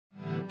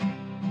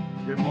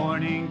Good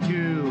morning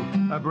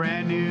to a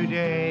brand new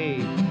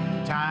day.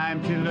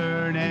 Time to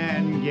learn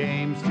and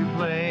games to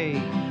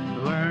play.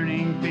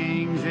 Learning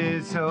things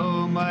is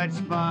so much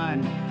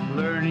fun.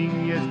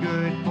 Learning is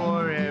good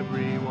for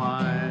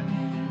everyone.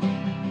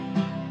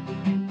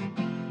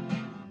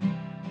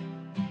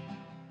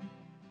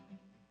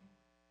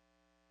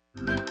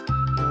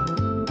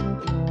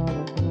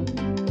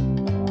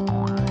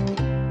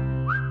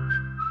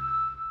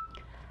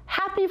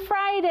 Happy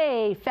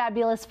Friday,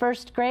 fabulous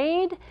first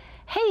grade.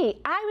 Hey,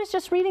 I was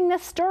just reading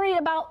this story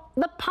about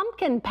the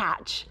pumpkin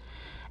patch,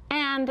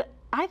 and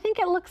I think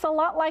it looks a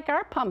lot like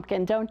our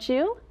pumpkin, don't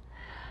you?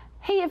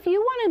 Hey, if you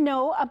want to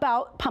know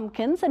about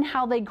pumpkins and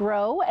how they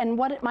grow and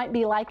what it might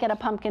be like at a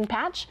pumpkin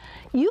patch,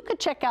 you could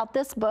check out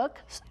this book,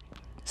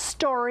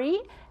 Story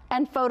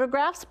and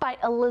Photographs by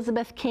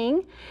Elizabeth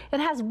King.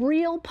 It has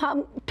real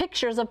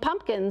pictures of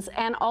pumpkins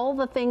and all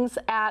the things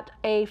at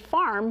a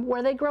farm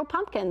where they grow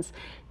pumpkins.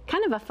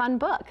 Kind of a fun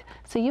book.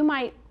 So you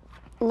might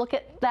look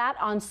at that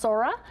on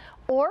Sora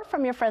or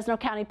from your Fresno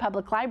County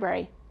Public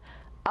Library.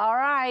 All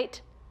right,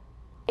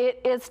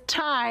 it is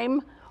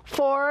time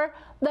for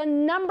the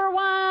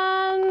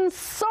 #1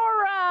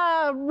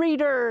 Sora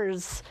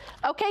readers.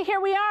 Okay, here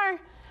we are.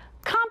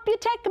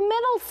 Computech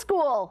Middle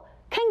School.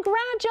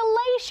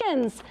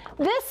 Congratulations!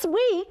 This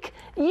week,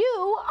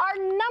 you are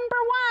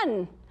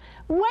 #1.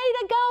 Way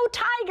to go,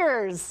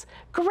 Tigers!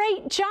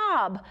 Great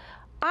job!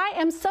 I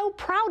am so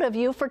proud of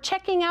you for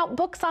checking out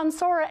books on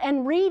Sora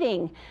and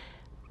reading.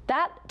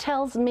 That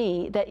tells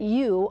me that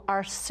you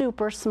are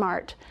super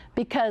smart,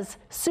 because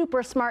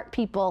super smart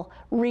people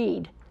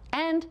read.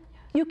 And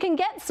you can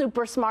get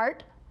super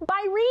smart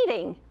by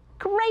reading.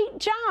 Great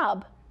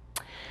job!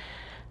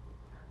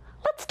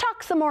 Let's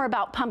talk some more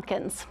about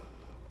pumpkins.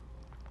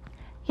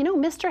 You know,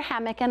 Mr.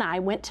 Hammock and I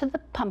went to the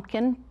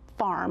pumpkin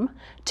farm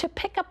to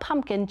pick a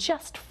pumpkin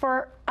just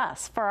for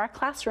us, for our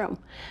classroom.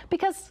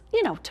 Because,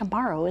 you know,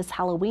 tomorrow is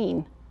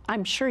Halloween.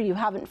 I'm sure you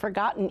haven't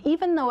forgotten,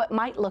 even though it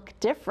might look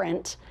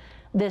different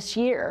this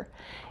year.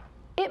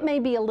 It may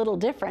be a little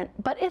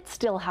different, but it's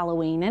still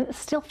Halloween, and it's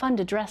still fun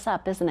to dress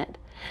up, isn't it?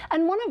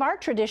 And one of our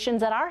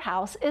traditions at our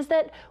house is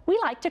that we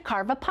like to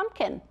carve a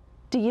pumpkin.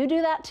 Do you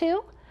do that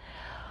too?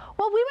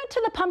 Well, we went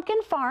to the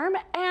pumpkin farm,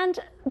 and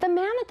the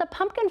man at the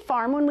pumpkin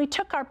farm, when we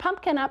took our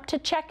pumpkin up to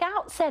check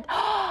out, said,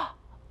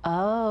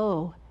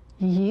 "Oh,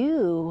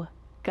 you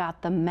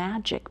got the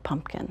magic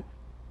pumpkin."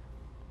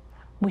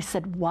 We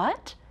said,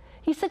 "What?"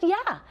 He said,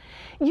 "Yeah,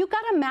 you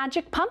got a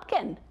magic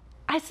pumpkin."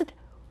 I said,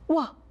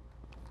 "Well,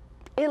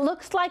 it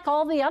looks like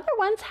all the other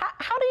ones.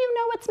 How do you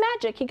know it's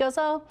magic?" He goes,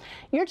 "Oh,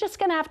 you're just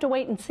gonna have to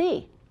wait and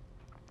see."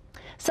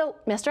 So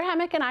Mr.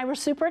 Hammock and I were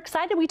super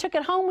excited. We took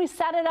it home, we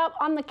set it up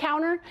on the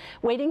counter,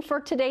 waiting for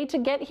today to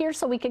get here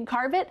so we could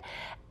carve it.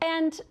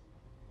 And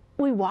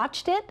we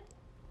watched it,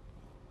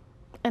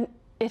 and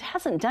it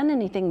hasn't done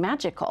anything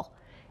magical.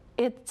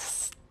 It's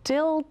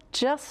still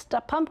just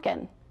a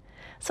pumpkin.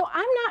 So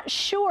I'm not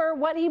sure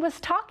what he was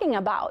talking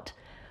about,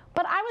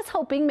 but I was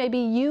hoping maybe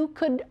you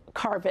could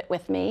carve it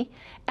with me,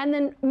 and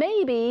then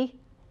maybe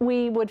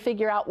we would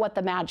figure out what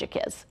the magic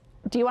is.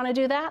 Do you want to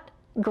do that?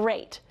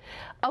 Great.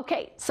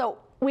 Okay, so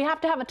we have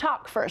to have a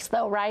talk first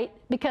though, right?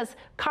 Because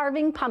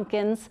carving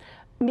pumpkins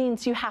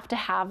means you have to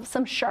have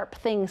some sharp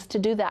things to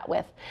do that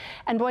with.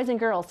 And boys and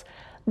girls,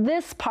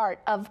 this part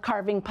of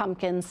carving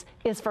pumpkins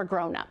is for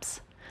grown-ups.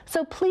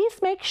 So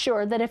please make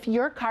sure that if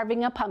you're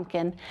carving a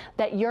pumpkin,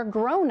 that your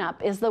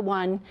grown-up is the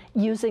one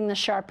using the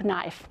sharp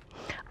knife.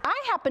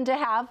 I happen to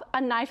have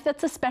a knife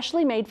that's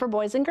especially made for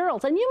boys and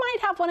girls, and you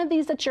might have one of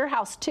these at your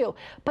house too,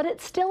 but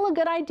it's still a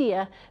good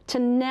idea to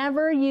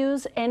never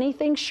use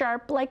anything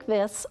sharp like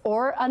this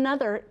or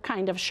another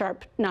kind of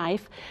sharp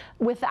knife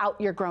without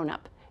your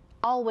grown-up.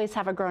 Always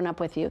have a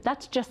grown-up with you.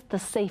 That's just the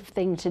safe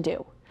thing to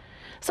do.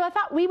 So I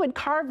thought we would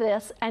carve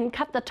this and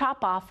cut the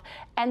top off,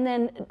 and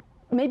then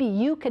maybe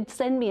you could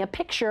send me a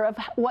picture of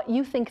what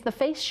you think the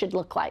face should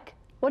look like.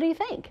 What do you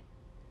think?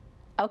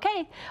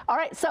 Okay, all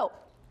right, so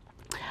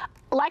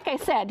like I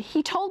said,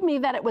 he told me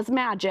that it was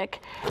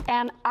magic,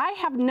 and I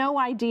have no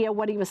idea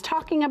what he was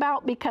talking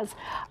about, because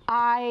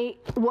I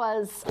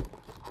was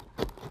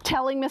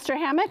telling Mr.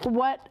 Hammock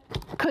what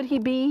could he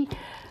be,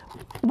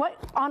 what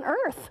on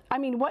earth? I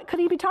mean, what could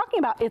he be talking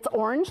about? It's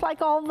orange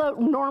like all the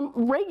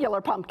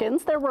regular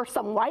pumpkins. There were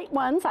some white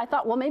ones. I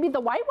thought, well, maybe the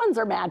white ones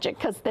are magic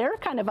because they're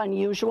kind of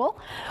unusual.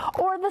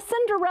 Or the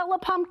Cinderella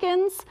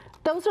pumpkins.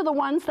 Those are the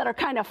ones that are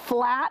kind of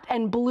flat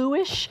and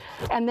bluish,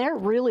 and they're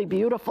really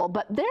beautiful,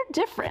 but they're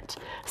different.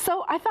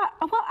 So I thought,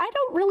 well, I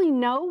don't really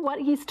know what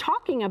he's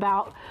talking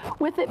about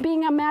with it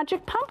being a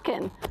magic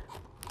pumpkin.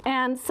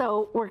 And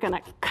so we're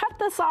gonna cut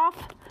this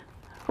off.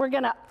 We're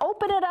gonna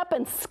open it up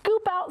and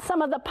scoop out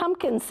some of the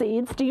pumpkin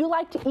seeds. Do you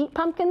like to eat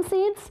pumpkin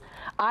seeds?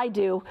 I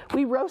do.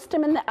 We roast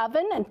them in the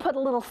oven and put a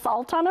little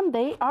salt on them.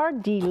 They are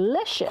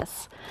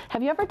delicious.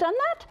 Have you ever done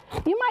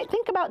that? You might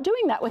think about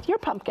doing that with your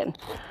pumpkin.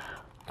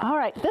 All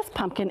right, this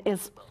pumpkin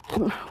is,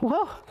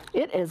 whoa,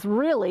 it is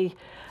really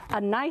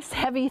a nice,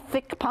 heavy,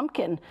 thick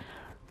pumpkin.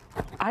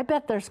 I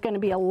bet there's going to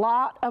be a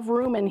lot of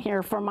room in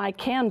here for my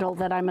candle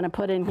that I'm going to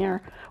put in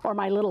here, or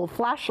my little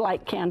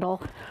flashlight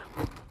candle.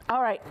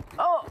 All right.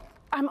 Oh,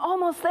 I'm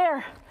almost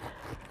there.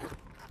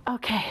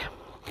 Okay.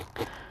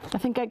 I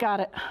think I got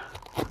it.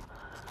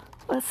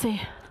 Let's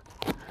see.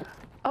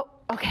 Oh,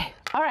 okay.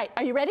 All right.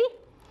 Are you ready?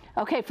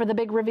 Okay, for the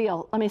big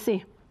reveal. Let me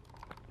see.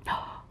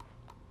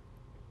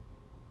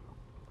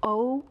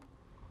 Oh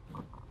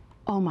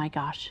my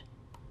gosh.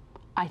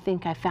 I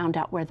think I found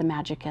out where the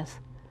magic is.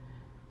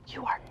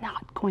 You are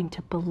not going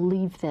to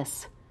believe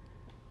this.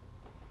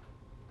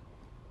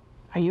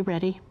 Are you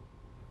ready?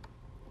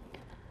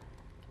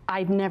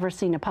 I've never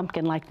seen a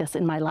pumpkin like this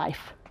in my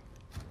life.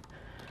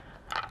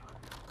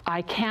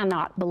 I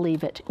cannot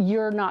believe it.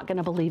 You're not going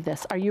to believe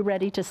this. Are you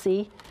ready to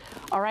see?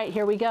 All right,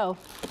 here we go.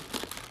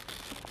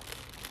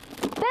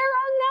 There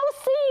are no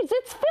seeds.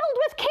 It's filled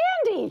with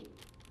candy.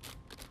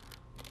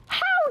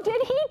 How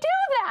did he do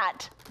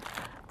that?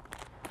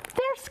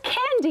 There's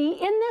candy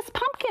in this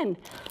pumpkin.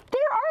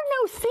 There are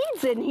no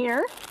seeds in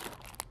here.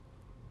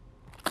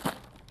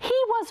 He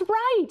was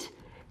right.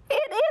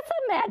 It is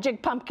a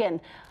magic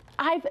pumpkin.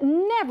 I've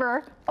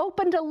never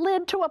opened a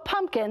lid to a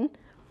pumpkin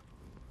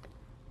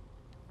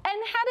and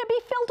had it be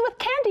filled with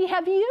candy.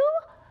 Have you?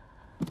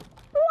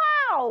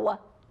 Wow!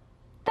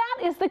 That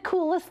is the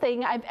coolest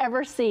thing I've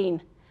ever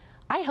seen.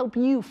 I hope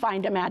you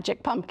find a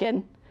magic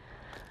pumpkin.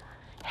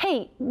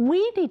 Hey,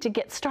 we need to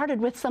get started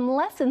with some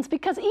lessons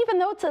because even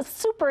though it's a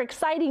super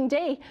exciting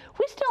day,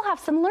 we still have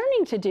some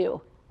learning to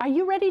do. Are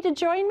you ready to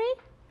join me?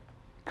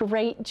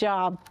 Great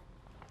job.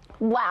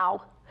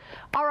 Wow.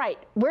 All right,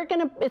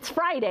 it's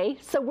Friday,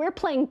 so we're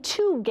playing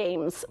 2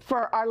 games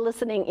for our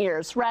listening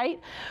ears, right?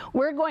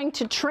 We're going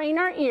to train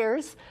our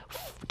ears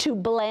to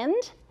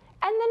blend,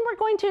 and then we're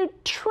going to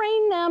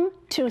train them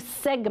to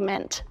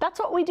segment.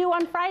 That's what we do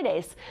on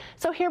Fridays.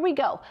 So here we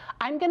go.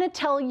 I'm going to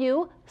tell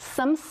you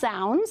some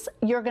sounds.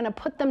 You're going to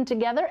put them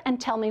together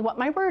and tell me what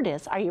my word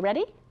is. Are you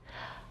ready?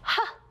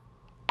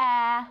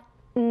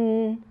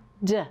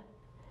 D.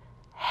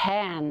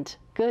 Hand.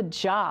 Good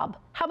job.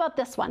 How about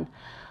this one?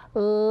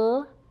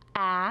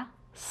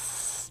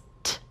 Last.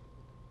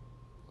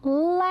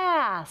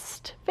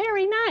 Last.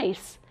 Very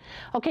nice.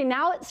 Okay,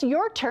 now it's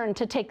your turn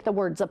to take the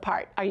words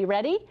apart. Are you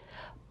ready?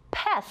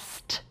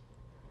 Pest.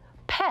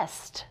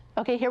 Pest.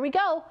 Okay, here we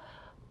go.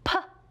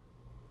 P-E-S-T.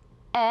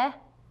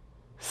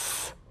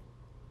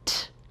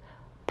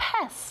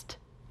 Pest.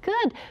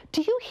 Good.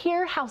 Do you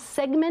hear how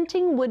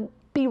segmenting would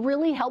be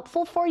really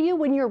helpful for you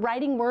when you're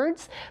writing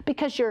words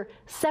because you're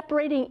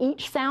separating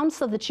each sound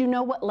so that you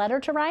know what letter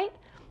to write?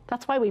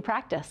 That's why we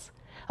practice.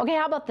 Okay,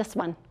 how about this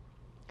one?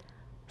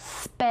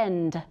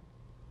 Spend.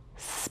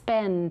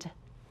 Spend.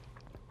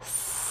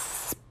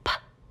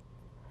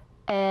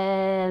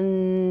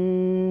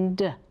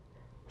 And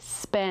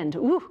spend.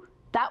 Ooh,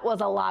 that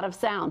was a lot of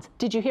sounds.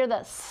 Did you hear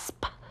the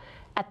sp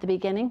at the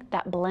beginning,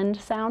 that blend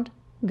sound?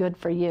 Good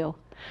for you.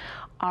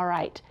 All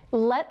right,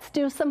 let's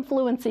do some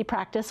fluency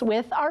practice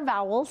with our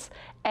vowels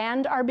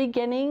and our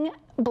beginning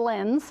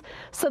blends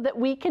so that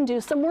we can do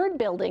some word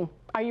building.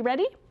 Are you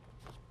ready?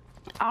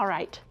 All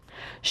right.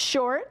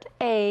 Short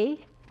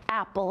A,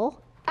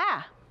 apple,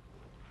 a.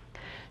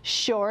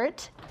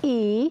 Short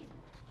E,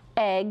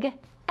 egg,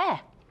 e.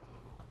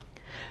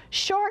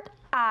 Short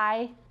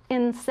I,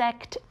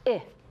 insect,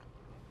 I.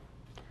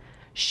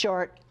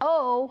 Short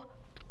O,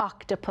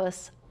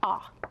 octopus,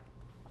 ah.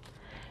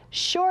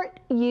 Short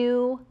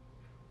U,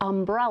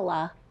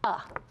 umbrella,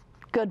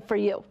 Good for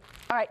you.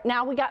 All right,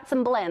 now we got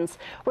some blends.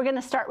 We're going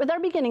to start with our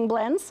beginning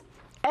blends.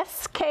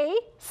 S-K,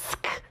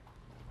 sk.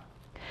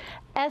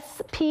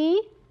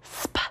 S-P,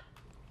 sp.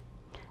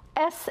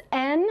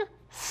 S-N,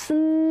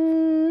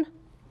 sn.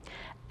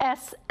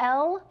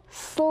 S-L,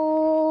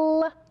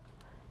 sl.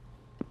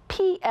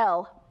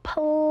 P-L,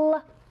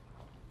 pl.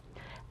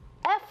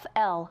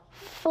 F-L,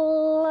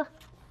 fl.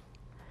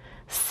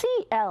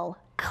 C-L,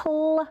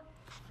 cl.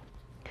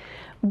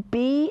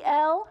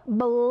 B-L,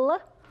 bl.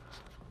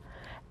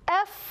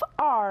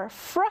 F-R,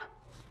 fr.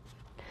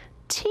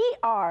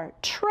 T-R,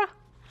 tr.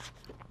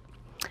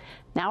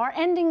 Now our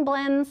ending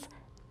blends.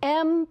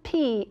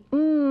 M-P,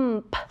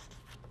 mp.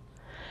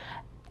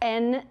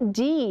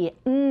 N-D,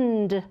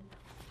 nd.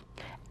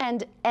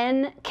 And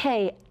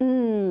N-K,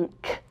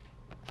 nk.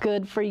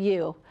 Good for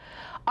you.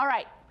 All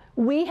right,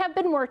 we have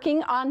been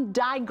working on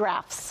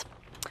digraphs.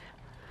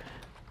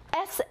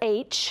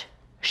 S-H,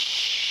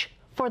 sh,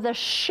 for the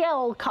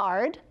shell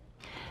card.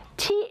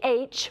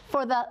 T-H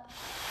for the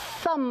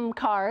thumb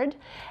card.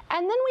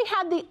 And then we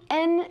have the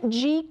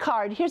NG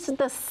card. Here's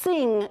the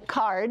sing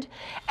card.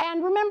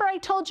 And remember I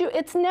told you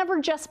it's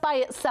never just by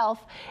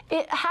itself.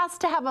 It has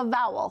to have a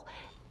vowel.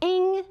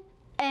 Ing,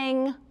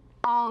 eng,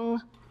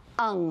 ong,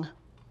 ung.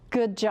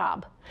 Good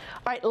job.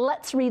 All right,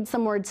 let's read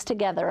some words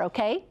together,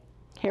 okay?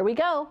 Here we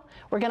go.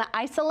 We're going to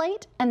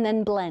isolate and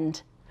then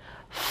blend.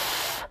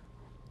 F,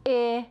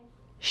 I,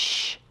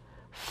 sh,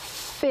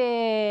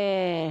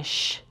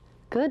 fish.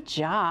 Good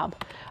job.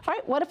 All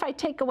right, what if I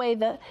take away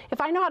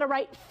if I know how to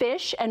write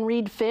fish and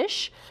read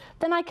fish,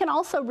 then I can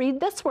also read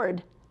this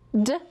word.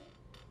 D,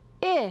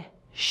 I,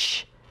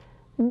 sh,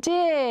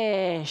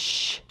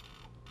 dish,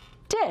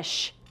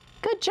 dish.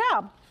 Good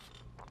job.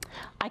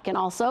 I can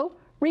also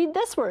read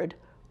this word,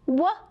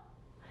 w-i-sh,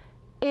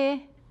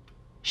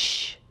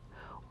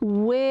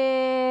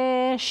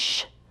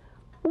 wish,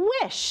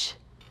 wish.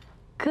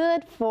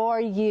 Good for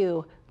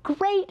you.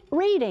 Great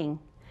reading.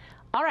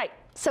 All right,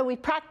 so we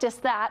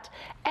practiced that,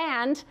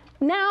 and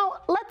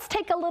now let's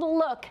take a little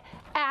look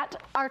at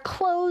our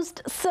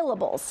closed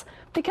syllables,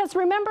 because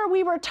remember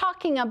we were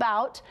talking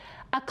about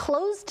a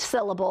closed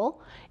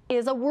syllable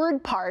is a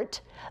word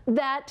part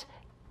that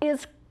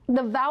is,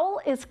 the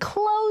vowel is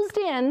closed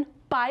in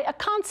by a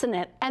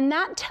consonant, and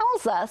that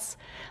tells us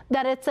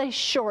that it's a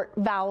short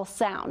vowel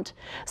sound.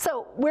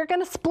 So we're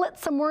going to split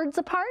some words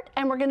apart,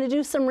 and we're going to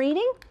do some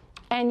reading,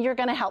 and you're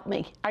going to help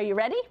me. Are you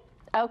ready?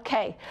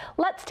 Okay,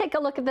 let's take a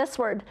look at this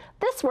word.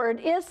 This word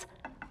is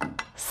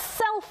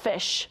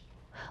selfish.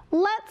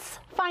 Let's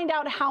find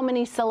out how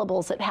many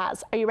syllables it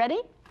has. Are you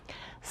ready?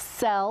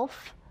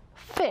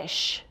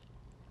 Selfish.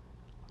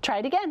 Try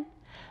it again.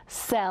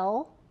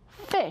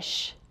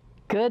 Selfish.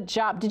 Good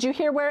job. Did you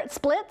hear where it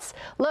splits?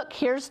 Look,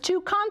 here's two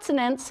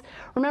consonants.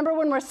 Remember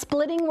when we're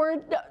splitting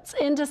words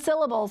into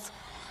syllables,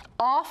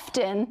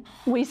 often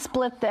we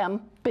split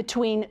them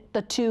between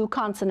the two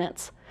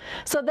consonants.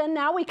 So then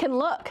now we can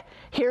look.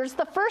 Here's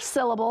the first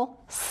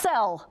syllable,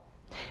 sell.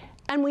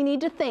 And we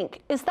need to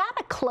think, is that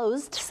a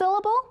closed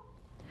syllable?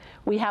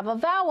 We have a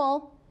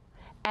vowel,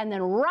 and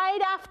then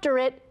right after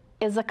it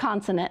is a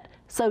consonant.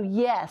 So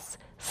yes,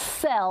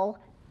 sell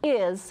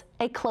is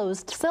a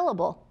closed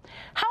syllable.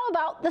 How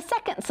about the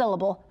second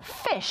syllable,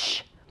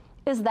 fish?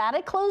 Is that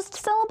a closed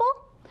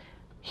syllable?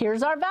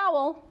 Here's our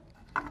vowel.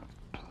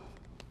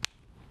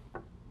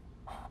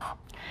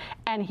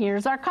 And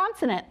here's our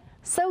consonant.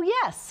 So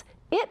yes,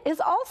 it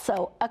is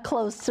also a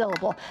closed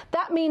syllable.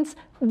 That means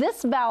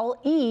this vowel,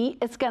 E,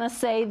 is going to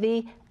say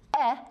the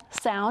eh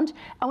sound,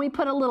 and we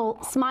put a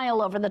little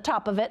smile over the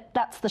top of it.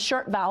 That's the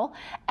short vowel.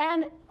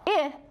 And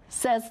I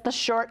says the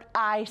short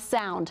I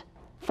sound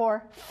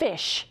for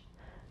fish.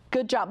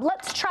 Good job.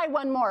 Let's try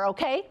one more,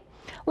 okay?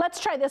 Let's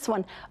try this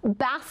one.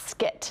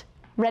 Basket.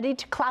 Ready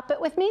to clap it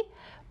with me?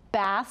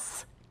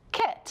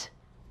 Basket.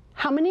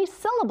 How many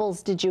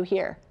syllables did you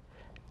hear?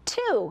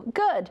 2.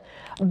 Good.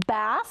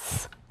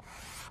 Bass.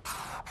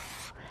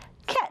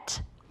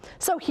 Ket.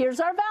 So here's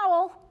our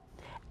vowel,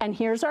 and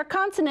here's our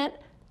consonant.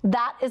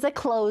 That is a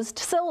closed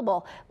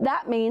syllable.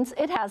 That means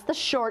it has the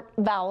short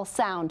vowel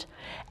sound.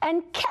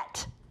 And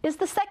ket is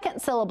the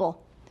second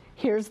syllable.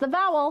 Here's the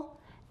vowel,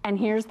 and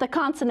here's the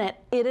consonant.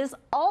 It is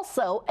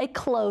also a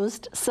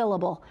closed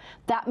syllable.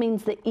 That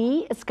means the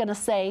E is going to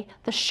say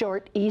the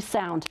short E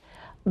sound.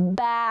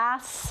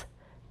 Basket.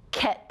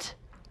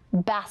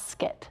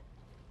 Basket.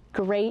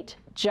 Great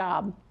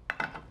job.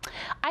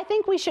 I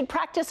think we should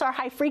practice our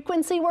high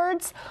frequency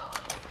words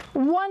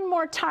one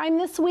more time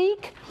this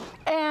week.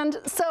 And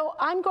so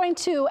I'm going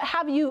to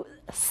have you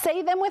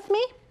say them with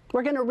me.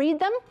 We're going to read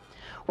them.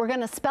 We're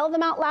going to spell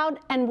them out loud.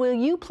 And will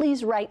you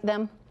please write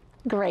them?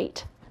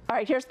 Great. All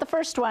right, here's the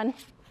first one.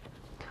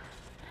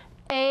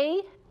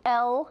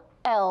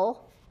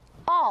 A-L-L,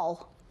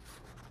 all.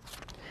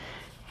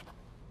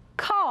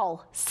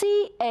 Call,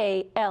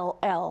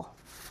 C-A-L-L.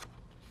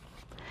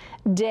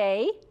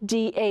 Day,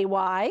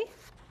 D-A-Y.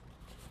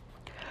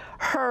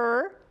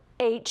 Her,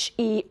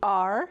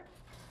 H-E-R.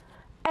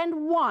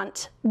 And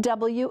want,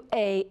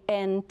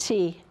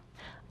 W-A-N-T.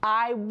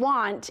 I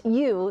want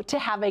you to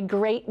have a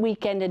great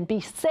weekend and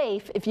be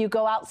safe if you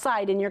go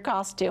outside in your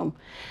costume.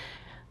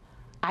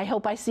 I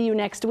hope I see you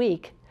next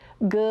week.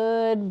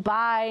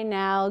 Goodbye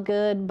now,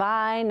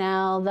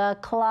 the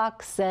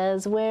clock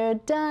says we're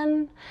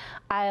done.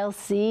 I'll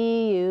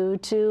see you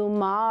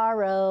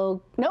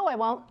tomorrow. No, I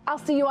won't. I'll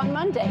see you on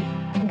Monday.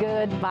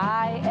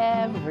 Goodbye,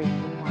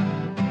 everyone.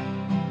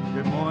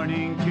 Good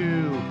morning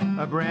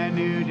to a brand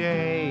new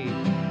day.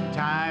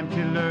 Time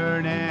to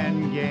learn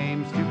and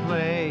games to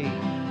play.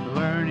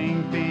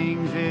 Learning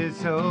things is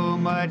so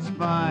much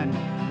fun.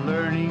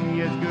 Learning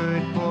is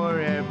good for